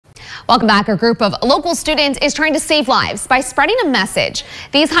Welcome back. A group of local students is trying to save lives by spreading a message.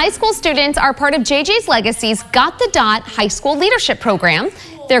 These high school students are part of JJ's Legacy's Got the Dot High School Leadership Program.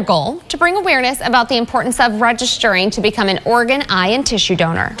 Their goal, to bring awareness about the importance of registering to become an organ, eye, and tissue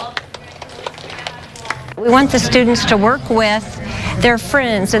donor. We want the students to work with their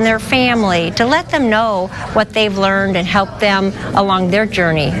friends and their family to let them know what they've learned and help them along their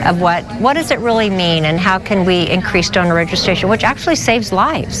journey of what does it really mean and how can we increase donor registration, which actually saves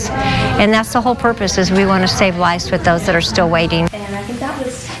lives. And that's the whole purpose, is we want to save lives with those that are still waiting.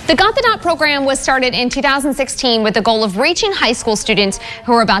 The Got the Dot program was started in 2016 with the goal of reaching high school students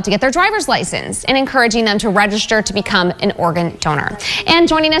who are about to get their driver's license and encouraging them to register to become an organ donor. And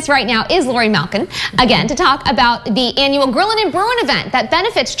joining us right now is Lori Malkin, again, to talk about the annual Grillin and Brewin event that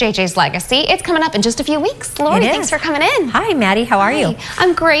benefits JJ's Legacy. It's coming up in just a few weeks. Lori, thanks for coming in. Hi, Maddie. How are you?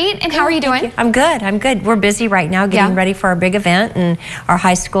 I'm great. And how are you doing? I'm good. I'm good. We're busy right now getting ready for our big event and our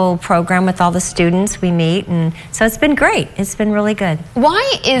high school program with all the students we meet. And so it's been great. It's been really good.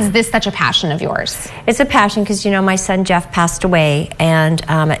 Why is this such a passion of yours? It's a passion because, you know, my son Jeff passed away and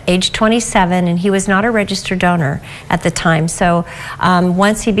at age 27, and he was not a registered donor at the time. So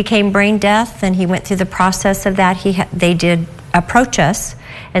once he became brain deaf and he went through the process of that, they did approach us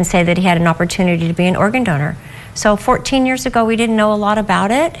and say that he had an opportunity to be an organ donor. So 14 years ago, we didn't know a lot about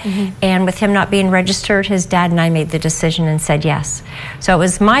it. And with him not being registered, his dad and I made the decision and said yes. So it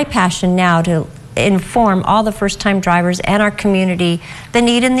was my passion now to inform all the first-time drivers and our community the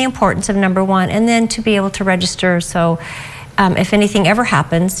need and the importance of number one, and then to be able to register so if anything ever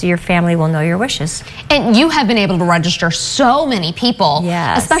happens, your family will know your wishes. And you have been able to register so many people,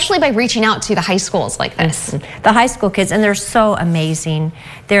 especially by reaching out to the high schools like this. The high school kids, and they're so amazing.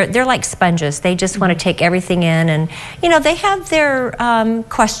 They're like sponges. They just want to take everything in, and you know, they have their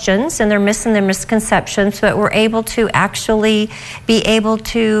questions and their misconceptions, but we're able to actually be able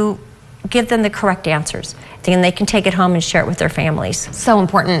to give them the correct answers, and they can take it home and share it with their families. So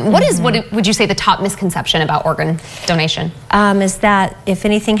important. What would you say the top misconception about organ donation? Is that if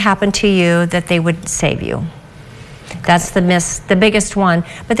anything happened to you, that they would save you. That's the biggest one.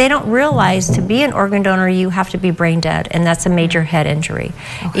 But they don't realize to be an organ donor, you have to be brain dead, and that's a major head injury,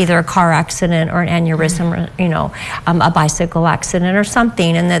 either a car accident or an aneurysm, or, you know, a bicycle accident or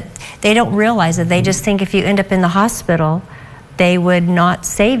something, and that they don't realize it. They just think if you end up in the hospital, they would not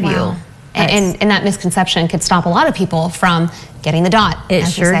save you. And that misconception could stop a lot of people from getting the dot. It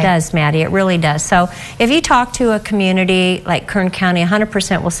sure does, Maddie. It really does. So if you talk to a community like Kern County,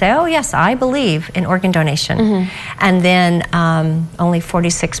 100% will say, oh yes, I believe in organ donation. And then only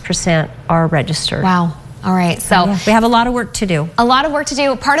 46% are registered. Wow. All right, so we have a lot of work to do. A lot of work to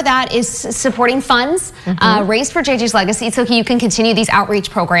do. Part of that is supporting funds raised for JJ's Legacy so you can continue these outreach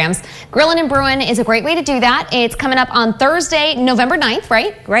programs. Grillin and Brewin is a great way to do that. It's coming up on Thursday, November 9th,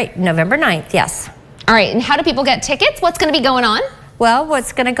 right? Right, November 9th, yes. All right, and how do people get tickets? What's going to be going on? Well,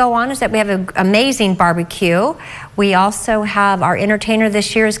 what's going to go on is that we have an amazing barbecue. We also have our entertainer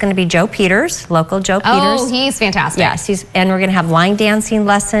this year is going to be Joe Peters, local Joe Peters. Oh, he's fantastic. Yes, and we're going to have line dancing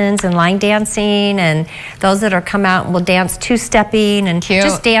lessons and line dancing, and those that are come out will dance two-stepping and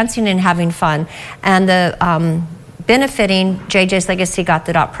just dancing and having fun. And the benefiting JJ's Legacy Got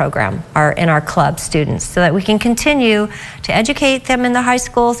the Dot program in our club students, so that we can continue to educate them in the high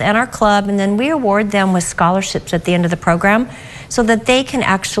schools and our club, and then we award them with scholarships at the end of the program so that they can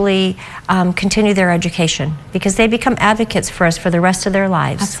actually continue their education, because they become advocates for us for the rest of their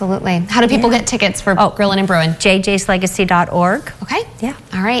lives. Absolutely. How do people get tickets for Grillin and Brewin? jjslegacy.org. Okay. Yeah.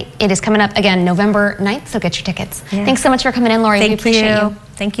 All right. It is coming up again November 9th, so get your tickets. Thanks so much for coming in, Lori. We appreciate you.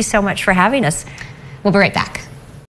 Thank you so much for having us. We'll be right back.